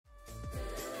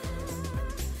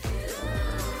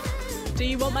Do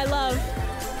You Want My Love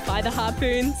by the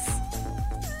Harpoons.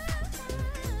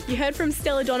 You heard from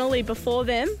Stella Donnelly before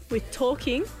them with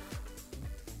Talking.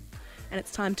 And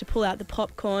it's time to pull out the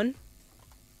popcorn.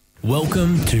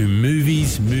 Welcome to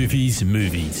Movies, Movies,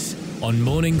 Movies on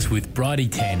Mornings with Bridie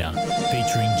Tanner,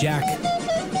 featuring Jack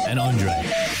and Andre.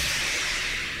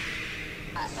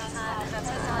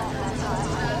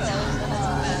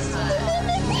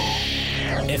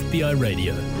 FBI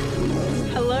Radio.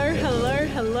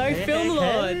 Hello, Film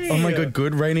Lords. Oh my god,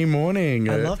 good rainy morning.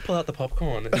 I love pull out the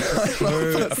popcorn. It's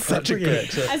so such a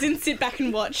good... As in sit back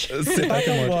and watch. Sit back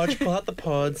and watch. Pull out the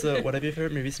pods, whatever your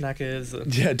favourite movie snack is.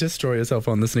 Yeah, destroy yourself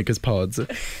on the Snickers pods.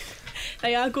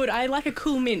 They are good. I like a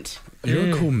cool mint.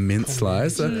 You're a cool mint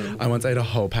slice. I once ate a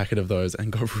whole packet of those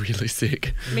and got really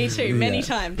sick. Me too, many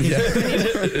times. Yeah.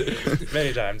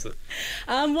 Many times.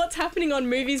 What's happening on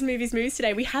Movies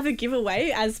today? We have a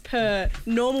giveaway as per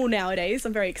normal nowadays.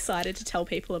 I'm very excited to tell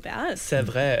people about. C'est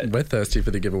vrai. We're thirsty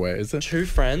for the giveaways. Two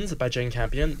Friends by Jane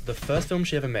Campion, the first film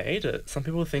she ever made. Some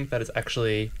people think that it's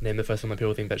actually named the first film that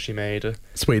people think that she made.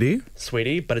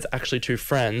 Sweetie, but it's actually Two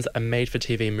Friends, a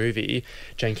made-for-TV movie.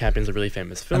 Jane Campion's a really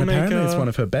famous filmmaker. and apparently it's one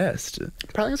of her best.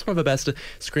 Apparently it's one of her best.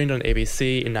 Screened on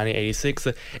ABC in 1986.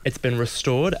 It's been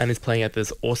restored and is playing at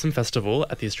this awesome festival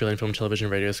at the Australian Film Television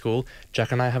Radio School.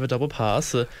 Jack and I have a double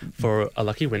pass for a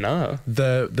lucky winner.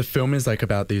 The film is like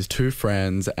about these two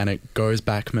friends, and it goes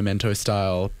back Memento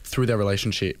style through their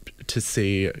relationship to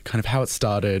see kind of how it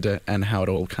started and how it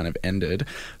all kind of ended.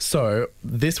 So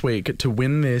this week, to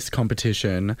win this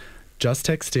competition, just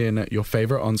text in your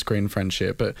favourite on-screen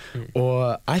friendship,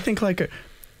 or I think like...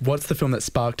 what's the film that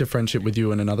sparked a friendship with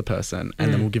you and another person?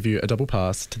 And then we'll give you a double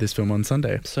pass to this film on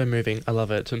Sunday. So moving. I love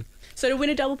it. So to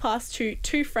win a double pass to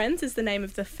Two Friends is the name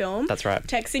of the film. That's right.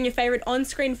 Text in your favourite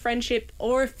on-screen friendship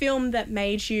or a film that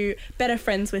made you better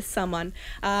friends with someone.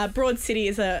 Broad City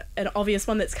is an obvious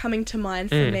one that's coming to mind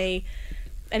for me.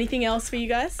 Anything else for you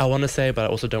guys? I want to say, but I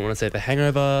also don't want to say The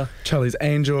Hangover, Charlie's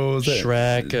Angels,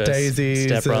 Shrek, Daisies,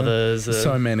 Step Brothers,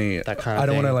 so many. that kind of I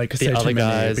don't want to like The say Other too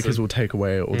many Guys. because we'll take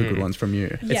away all the good ones from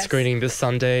you. Yes. It's screening this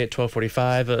Sunday at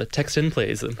 12:45. Text in,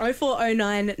 please.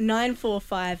 0409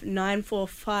 945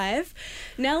 945.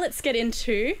 Now let's get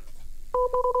into...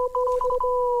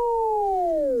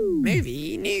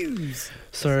 Movie news.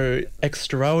 So,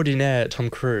 extraordinaire Tom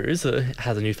Cruise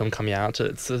has a new film coming out.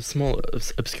 It's a small,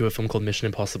 obscure film called Mission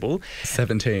Impossible.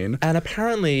 17. And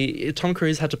apparently, Tom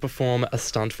Cruise had to perform a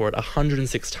stunt for it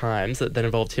 106 times that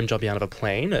involved him jumping out of a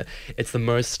plane. It's the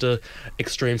most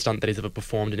extreme stunt that he's ever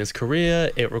performed in his career.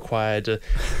 It required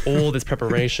all this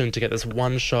preparation to get this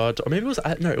one shot, or maybe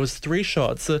it was 3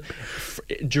 shots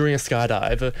during a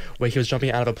skydive where he was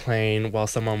jumping out of a plane while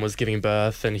someone was giving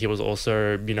birth, and he was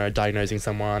also, diagnosing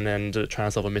someone and trying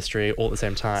to solve a mystery all at the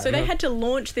same time. So they had to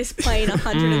launch this plane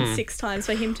 106 times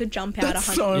for him to jump out 100.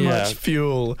 That's so much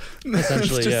fuel.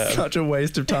 Essentially, it's just such a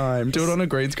waste of time. Do it on a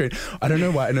green screen. I don't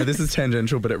know why. I know this is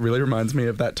tangential, but it really reminds me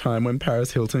of that time when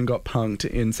Paris Hilton got punked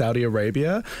in Saudi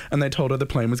Arabia and they told her the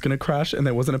plane was going to crash and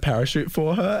there wasn't a parachute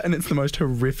for her, and it's the most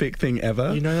horrific thing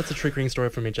ever. That's a triggering story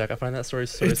for me, Jack. I find that story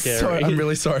so scary. I'm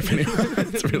really sorry for anyone.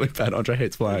 It's really bad. Andre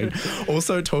hates flying.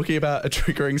 Also, talking about a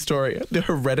triggering story, the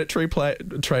Hereditary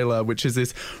trailer, which is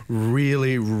this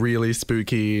really, really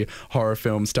spooky horror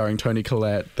film starring Toni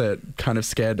Collette that kind of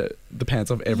scared the pants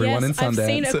off everyone in Sundance. I've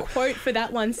seen a quote for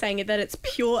that one saying it, that it's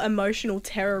pure emotional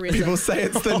terrorism. People say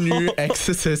it's the new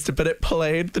Exorcist, but it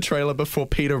played the trailer before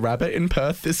Peter Rabbit in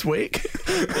Perth this week.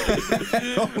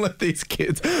 All of these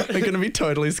kids are going to be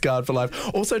totally scarred for life.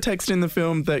 Also, text in the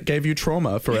film that gave you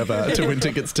trauma forever to win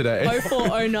tickets today.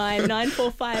 0409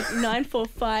 945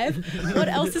 945. What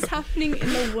else is happening in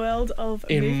the world of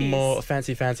In movies? more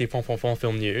fancy fon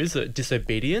film news,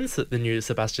 Disobedience, the new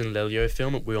Sebastian Lelio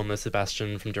film, we all know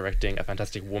Sebastian from directing A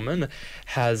Fantastic Woman,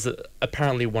 has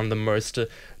apparently one of the most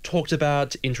talked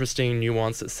about, interesting,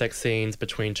 nuanced sex scenes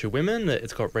between two women.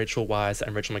 It's got Rachel Weisz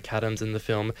and Rachel McAdams in the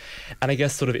film, and I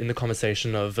guess sort of in the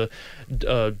conversation of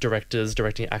directors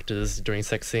directing actors doing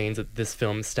sex scenes, this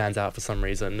film stands out for some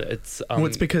reason. It's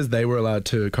because they were allowed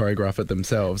to choreograph it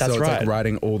themselves. That's so it's right. like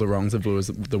righting all the wrongs of blue is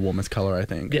the warmest colour, I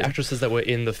think. The actresses that were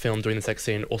in the film doing the sex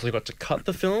scene also got to cut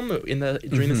the film during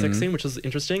the sex scene, which is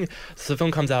interesting. So the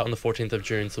film comes out on the 14th of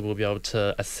June, so we'll be able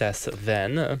to assess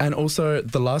then. And also,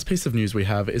 the last piece of news we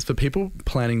have is for people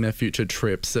planning their future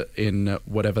trips in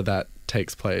whatever that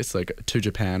takes place like to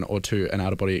Japan or to an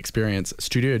out-of-body experience,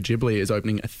 Studio Ghibli is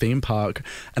opening a theme park,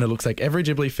 and it looks like every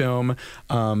Ghibli film.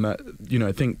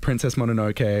 Think Princess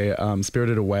Mononoke,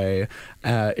 Spirited Away.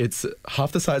 It's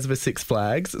half the size of a Six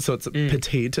Flags, so it's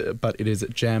petite, but it is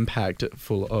jam-packed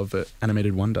full of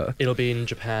animated wonder. It'll be in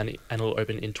Japan and it'll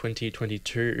open in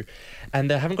 2022,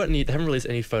 and they haven't released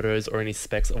any photos or any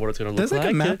specs of what it's going to look like. There's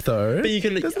like a map though. But you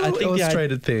can. There's a little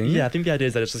illustrated thing. Yeah, I think the idea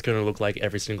is that it's just going to look like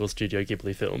every single Studio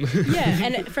Ghibli film. Yeah,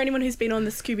 and for anyone who's been on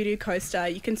the Scooby-Doo coaster,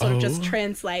 you can sort of just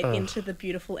translate into the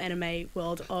beautiful anime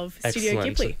world of Studio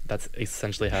Ghibli. That's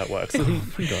essentially how it works. Oh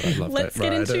my god, I love Let's that get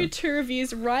ride. into 2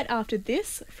 reviews right after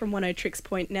this from 10 Tricks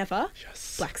Point Never.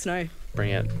 Yes. Black Snow.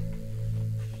 Bring it.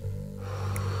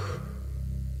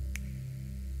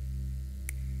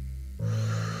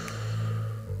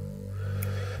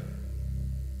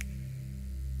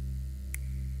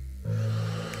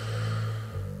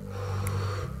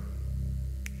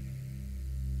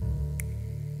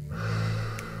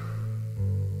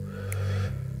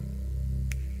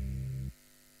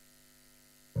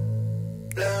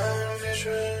 Blind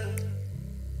vision,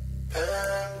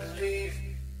 can't believe.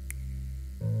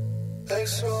 Like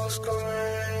souls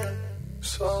going,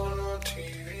 saw on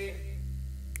TV.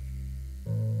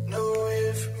 No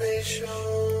information,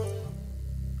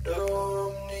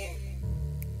 no need.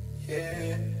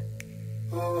 Yeah,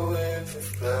 a wave of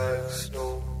black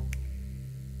snow.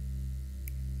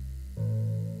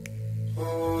 A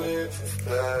wave of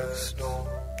black snow.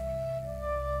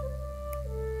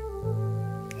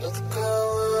 Not the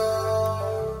color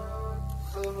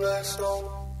of the black snow.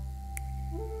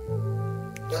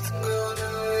 Nothing gonna do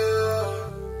you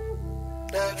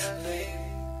naturally.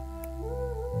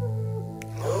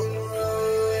 Among the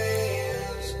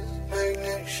ruins,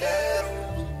 magnetic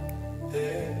shadows.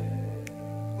 Yeah,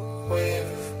 a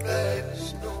wave of black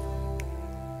snow.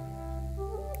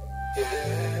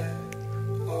 Yeah,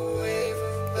 a wave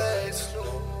of black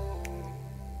snow.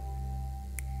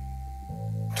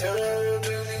 Turn to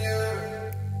the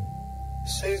earth,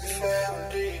 save the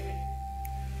family.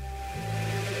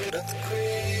 Nothing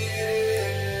created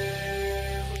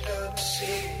without the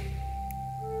sea.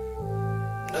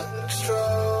 Nothing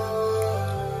strong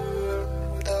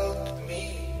without the me.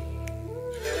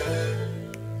 Yeah,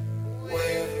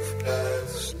 wave of black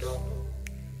snow.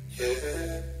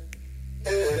 Yeah,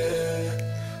 yeah,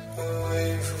 a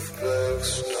wave of black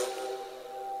snow.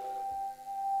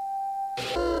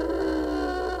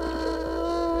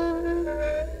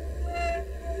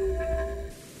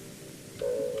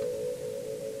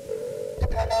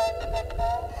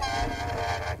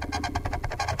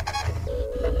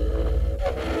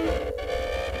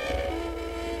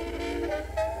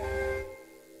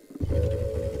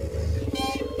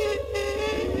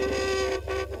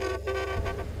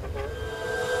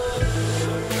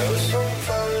 House on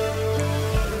fire,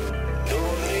 no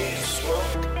need to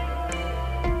smoke.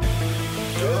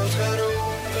 Doors gotta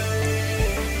open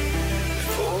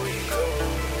before you go.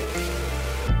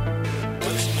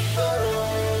 Push the bottom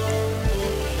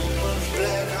of the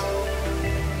black hole.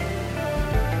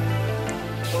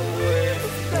 Away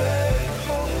from black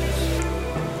holes.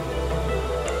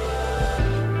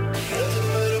 Nothing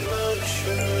but a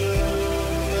mantra,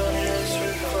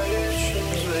 unanswered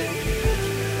questions waiting.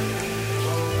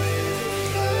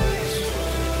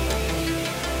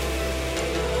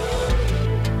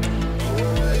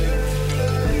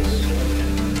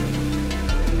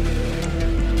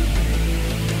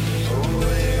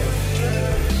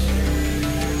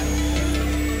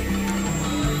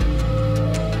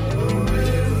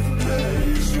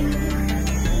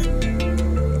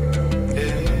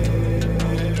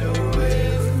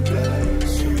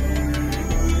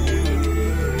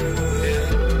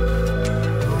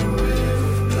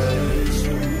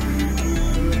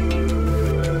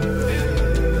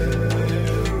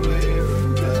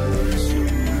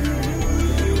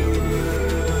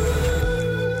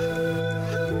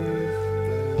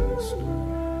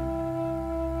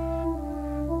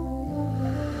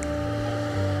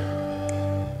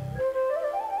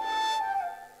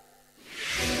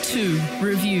 Two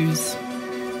reviews.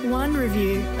 1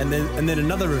 review. And then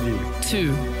another review.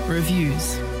 2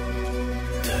 reviews.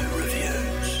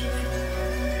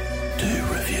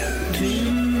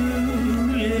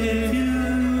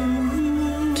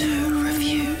 Two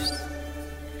reviews.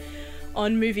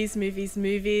 On Movies.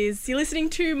 You're listening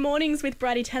to Mornings with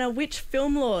Bridie Tanner. Which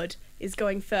film lord is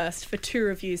going first for 2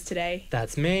 reviews today?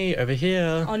 That's me over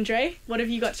here. Andre, what have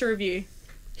you got to review?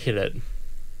 Hit it.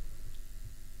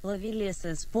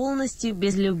 Ловелеса полностью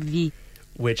без любви.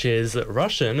 which is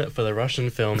Russian for the Russian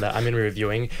film that I'm going to be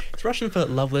reviewing. It's Russian for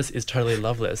Loveless is Totally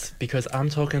Loveless, because I'm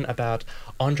talking about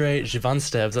Andrei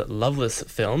Zhivanstev's Loveless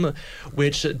film,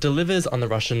 which delivers on the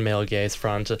Russian male gaze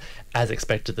front. As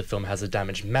expected, the film has a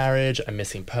damaged marriage, a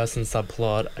missing person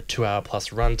subplot, a 2-hour-plus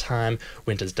runtime,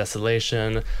 winter's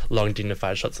desolation, long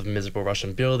dignified shots of miserable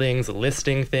Russian buildings,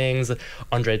 listing things,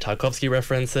 Andrei Tarkovsky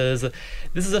references.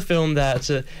 This is a film that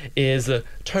is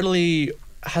totally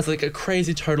has like a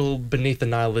crazy total beneath the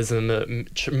nihilism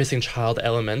missing child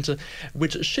element,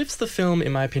 which shifts the film,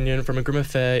 in my opinion, from a grim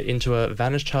affair into a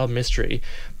vanished child mystery.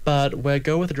 But where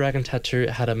Girl with a Dragon Tattoo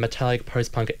had a metallic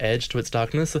post-punk edge to its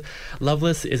darkness,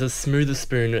 Loveless is a smoother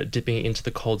spoon dipping into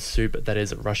the cold soup that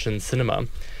is Russian cinema.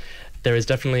 There is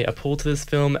definitely a pull to this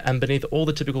film, and beneath all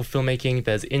the typical filmmaking,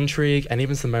 there's intrigue and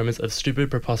even some moments of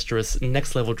stupid, preposterous,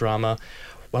 next-level drama.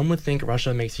 One would think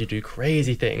Russia makes you do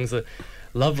crazy things.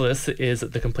 Loveless is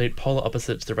the complete polar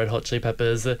opposite to the Red Hot Chili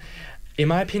Peppers. In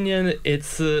my opinion,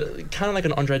 it's kind of like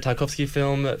an Andrei Tarkovsky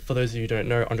film. For those of you who don't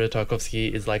know, Andrei Tarkovsky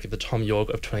is like the Tom York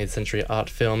of 20th century art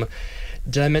film.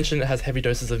 Did I mention it has heavy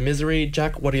doses of misery?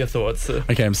 Jack, what are your thoughts?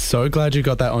 Okay, I'm so glad you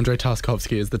got that Andrei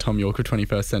Tarkovsky as the Tom York of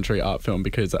 21st century art film,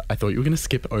 because I thought you were going to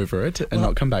skip over it and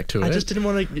not come back to it. I just didn't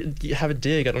want to have a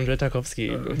dig at Andrei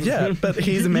Tarkovsky. Yeah, but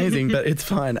he's amazing, but it's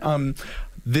fine.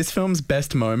 This film's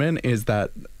best moment is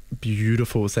that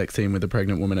beautiful sex scene with the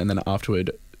pregnant woman, and then afterward,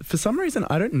 for some reason,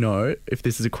 I don't know if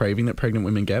this is a craving that pregnant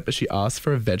women get, but she asks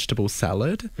for a vegetable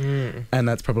salad, and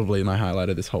that's probably my highlight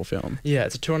of this whole film. Yeah,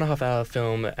 it's a 2.5-hour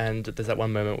film, and there's that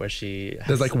one moment where she has...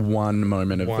 There's like one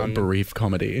moment of brief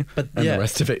comedy, but and the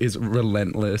rest of it is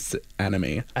relentless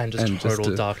anime. And just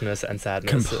total darkness and sadness.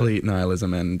 Complete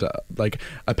nihilism, and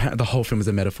the whole film is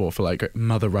a metaphor for like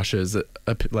Mother Russia's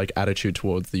like attitude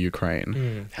towards the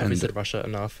Ukraine. Have we said Russia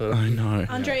enough? I know.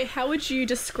 Andre, how would you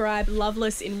describe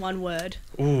Loveless in one word?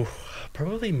 Ooh,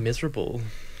 probably miserable.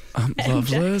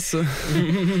 Loveless.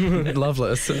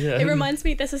 Loveless. Yeah. It reminds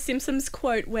me, there's a Simpsons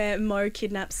quote where Moe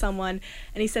kidnaps someone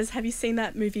and he says, "Have you seen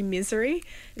that movie Misery?"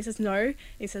 He says, "No."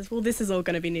 He says, "Well, this is all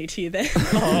going to be new to you then."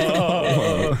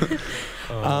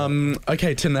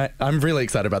 Okay, tonight I'm really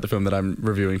excited about the film that I'm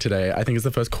reviewing today. I think it's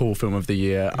the first cool film of the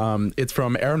year. It's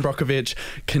from Aaron Brockovich,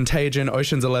 Contagion,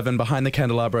 Ocean's 11, Behind the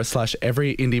Candelabra /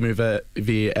 every indie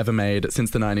movie ever made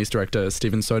since the 90s director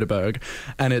Steven Soderbergh.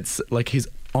 And it's like he's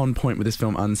on point with this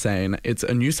film, Unsane. It's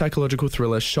a new psychological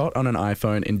thriller shot on an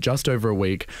iPhone in just over a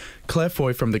week. Claire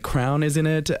Foy from The Crown is in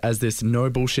it as this no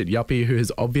bullshit yuppie who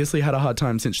has obviously had a hard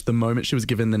time since the moment she was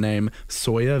given the name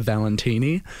Sawyer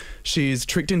Valentini. She's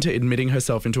tricked into admitting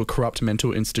herself into a corrupt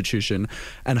mental institution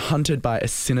and hunted by a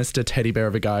sinister teddy bear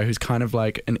of a guy who's kind of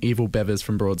like an evil Bevers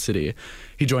from Broad City.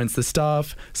 He joins the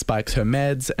staff, spikes her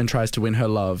meds, and tries to win her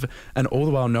love. And all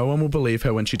the while, no one will believe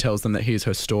her when she tells them that he's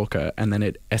her stalker, and then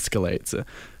it escalates.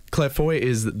 Claire Foy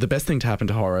is the best thing to happen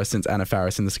to horror since Anna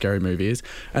Faris in the Scary Movies,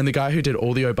 and the guy who did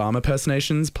all the Obama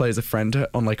impersonations plays a friend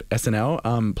on like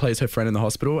SNL, plays her friend in the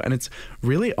hospital, and it's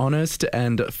really honest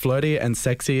and flirty and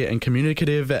sexy and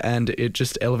communicative, and it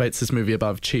just elevates this movie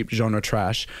above cheap genre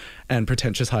trash and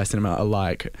pretentious high cinema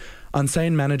alike.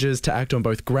 Unsane manages to act on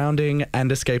both grounding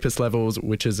and escapist levels,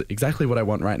 which is exactly what I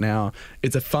want right now.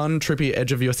 It's a fun, trippy,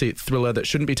 edge-of-your-seat thriller that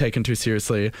shouldn't be taken too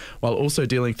seriously, while also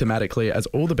dealing thematically, as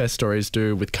all the best stories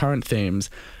do, with current themes.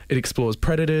 It explores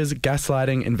predators,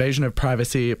 gaslighting, invasion of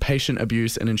privacy, patient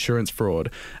abuse, and insurance fraud.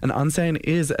 And Unsane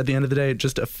is, at the end of the day,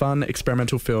 just a fun,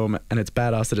 experimental film, and it's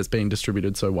badass that it's being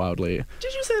distributed so wildly.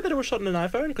 Did you say that it was shot on an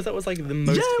iPhone? Because that was like the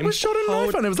most... Yeah, it was shot on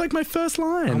an iPhone. It was like my first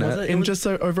line in just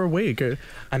over a week.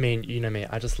 I mean, you know me,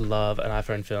 I just love an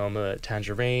iPhone film,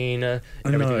 Tangerine,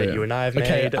 everything that you and I have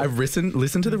made. Okay, I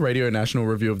listened to the Radio National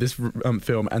review of this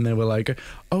film, and they were like,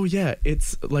 "Oh yeah,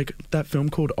 it's like that film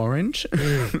called Orange."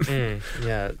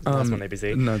 Yeah, that's one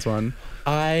ABC. No, it's one.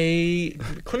 I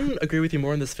couldn't agree with you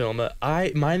more on this film.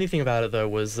 My only thing about it though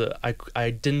was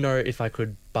I didn't know if I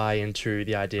could buy into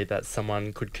the idea that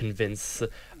someone could convince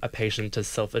a patient to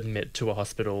self-admit to a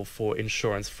hospital for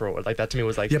insurance fraud. Like that to me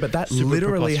was like, yeah, but that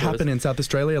literally happened in South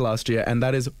Australia last year, and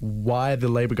that is why the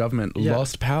Labor government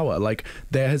lost power. Like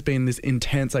there has been this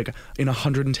intense, like in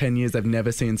 110 years they've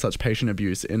never seen such patient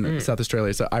abuse in South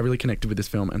Australia. So I really connected with this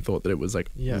film and thought that it was like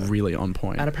really on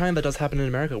point. And apparently that does happen in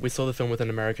America. We saw the film with an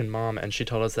American mom, and she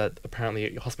told us that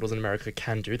apparently hospitals in America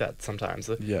can do that sometimes.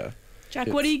 Yeah. Jack,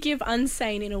 what do you give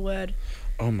Unsane in a word?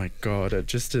 Oh my god,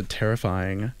 just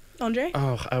terrifying. Andre?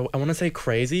 Oh, I want to say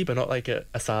crazy, but not like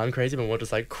Asylum crazy, but more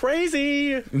just like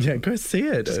crazy. Yeah, go see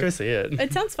it. Just go see it.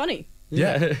 It sounds funny.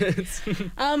 Yeah.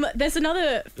 There's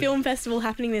another film festival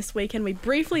happening this weekend we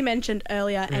briefly mentioned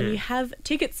earlier, and you have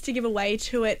tickets to give away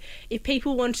to it. If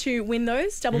people want to win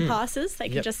those double passes, they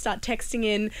can just start texting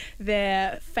in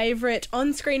their favourite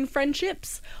on-screen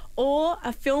friendships or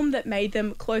a film that made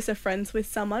them closer friends with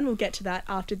someone. We'll get to that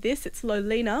after this. It's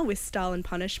Lolina with Style and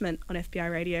Punishment on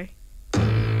FBI Radio.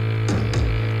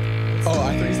 Oh,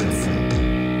 I thought you said...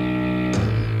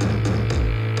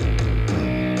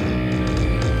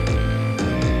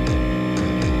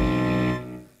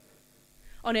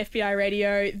 On FBI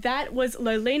Radio, that was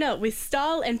Lolina with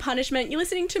Style and Punishment. You're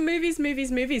listening to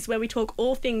Movies, where we talk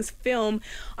all things film.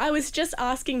 I was just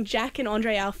asking Jack and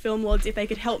Andre, our film lords, if they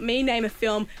could help me name a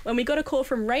film when we got a call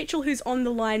from Rachel, who's on the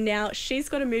line now. She's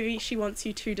got a movie she wants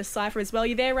you to decipher as well.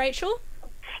 You there, Rachel?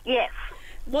 Yes.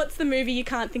 What's the movie you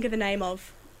can't think of the name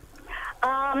of?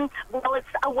 Well, it's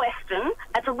a Western.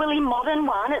 It's a really modern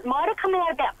one. It might have come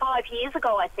out about 5 years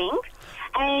ago, I think.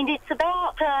 And it's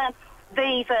about...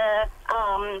 these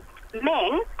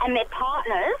men and their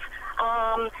partners,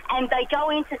 and they go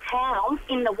into towns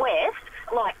in the West,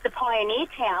 like the pioneer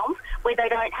towns, where they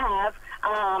don't have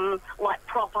like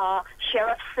proper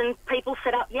sheriffs and people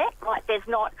set up yet. Like there's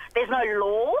no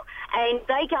law, and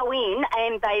they go in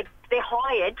and they're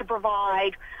hired to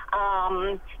provide,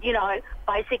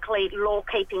 basically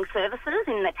law-keeping services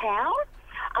in the town.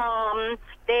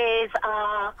 There's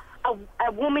a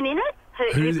woman in it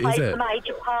who plays the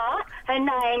major part. Her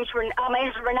name's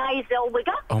Renee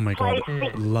Zellweger. Oh my God,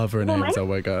 love Renee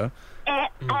Zellweger.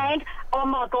 And oh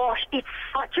my gosh, it's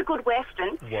such a good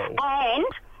Western. Whoa.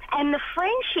 And the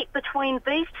friendship between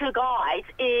these two guys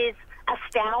is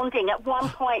astounding. At one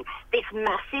point, this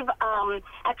massive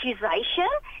accusation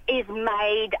is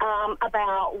made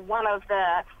about one of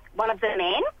the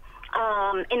men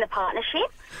in the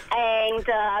partnership, and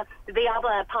the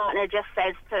other partner just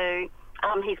says to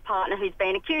his partner who's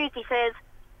been accused, he says,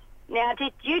 "Now,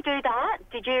 did you do that?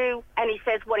 Did you?" And he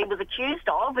says what he was accused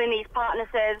of, and his partner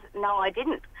says, "No, I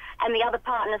didn't." And the other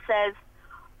partner says,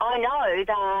 "I know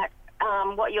that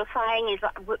what you're saying is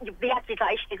the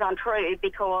accusation is untrue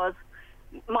because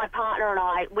my partner and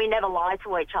I, we never lie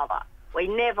to each other. We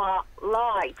never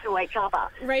lie to each other."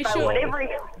 Rachel, so whatever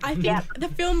I think the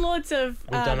film lords have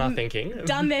We've done our thinking.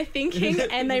 Done their thinking,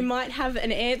 and they might have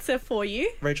an answer for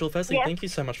you. Rachel, firstly, thank you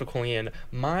so much for calling in.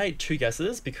 My 2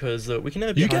 guesses, because we can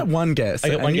never... You get one guess, I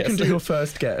get one and you guess. can do your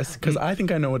first guess, because I think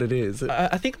I know what it is.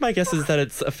 I think my guess is that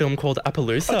it's a film called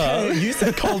Appaloosa. Okay, you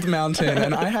said Cold Mountain,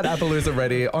 and I had Appaloosa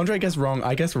ready. Andre guessed wrong,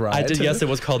 I guessed right. I did guess it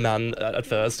was Cold Mountain at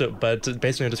first, but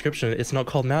based on your description, it's not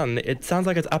Cold Mountain. It sounds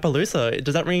like it's Appaloosa.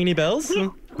 Does that ring any bells? Yeah,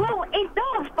 well, it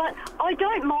does, but I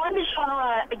don't mind the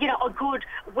genre, a good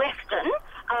Western.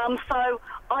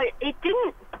 It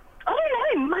didn't... I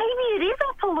don't know, maybe it is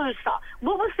Appaloosa.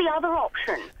 What was the other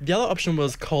option? The other option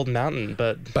was Cold Mountain,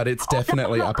 but it's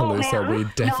definitely Appaloosa. We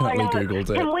definitely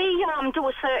Googled it. Can we do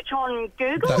a search on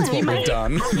Google? That's what we've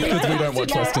done, because we don't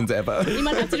watch Westerns ever. You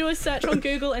might have to do a search on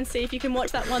Google and see if you can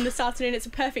watch that one this afternoon. It's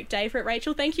a perfect day for it,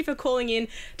 Rachel. Thank you for calling in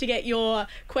to get your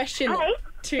question. Hey,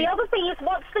 the other thing is,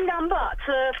 what's the number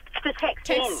to text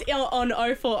in? Text on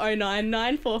 0409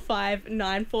 945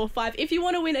 945. If you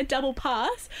want to win a double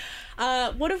pass,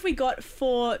 what have we got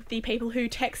for the people who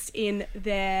text in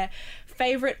their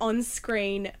favourite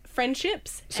on-screen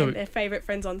friendships and their favourite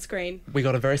friends on screen? We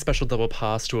got a very special double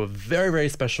pass to a very, very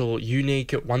special,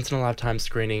 unique, once-in-a-lifetime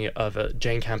screening of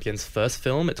Jane Campion's first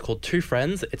film. It's called Two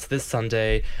Friends. It's this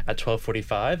Sunday at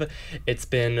 12:45. It's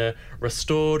been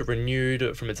restored,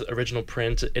 renewed from its original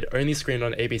print. It only screened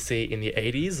on ABC in the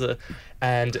 80s,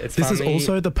 and it's This is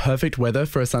also the perfect weather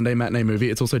for a Sunday matinee movie.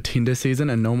 It's also Tinder season,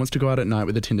 and no one wants to go out at night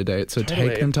with a Tinder date, so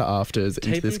take them to afters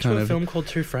into this kind of... a film called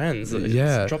Two Friends.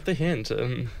 Yeah. Drop the hint.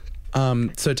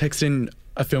 So text in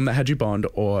a film that had you bond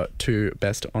or two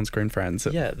best on-screen friends.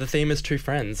 Yeah, the theme is Two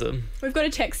Friends. We've got a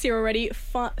text here already.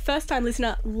 First-time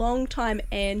listener, long-time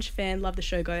Ange fan. Love the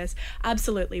show, guys.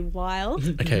 Absolutely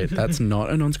wild. Okay, that's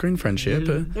not an on-screen friendship.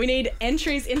 We need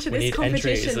entries into this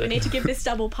competition. We need to give this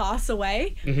double pass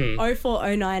away.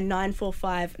 0409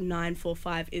 945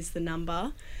 945 is the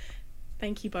number.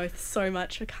 Thank you both so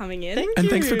much for coming in. And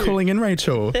thanks for calling in,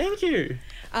 Rachel. Thank you.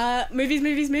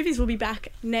 Movies. We'll be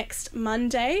back next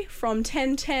Monday from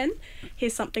 10:10.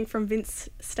 Here's something from Vince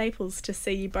Staples to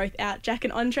see you both out. Jack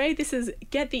and Andre, this is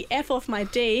Get the F Off My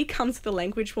D, comes with a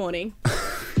language warning.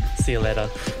 See you later.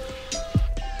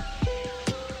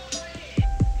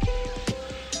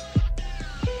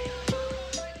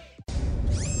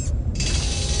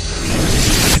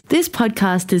 This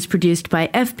podcast is produced by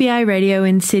FBI Radio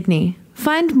in Sydney.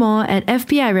 Find more at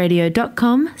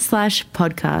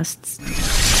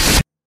fbiradio.com/podcasts.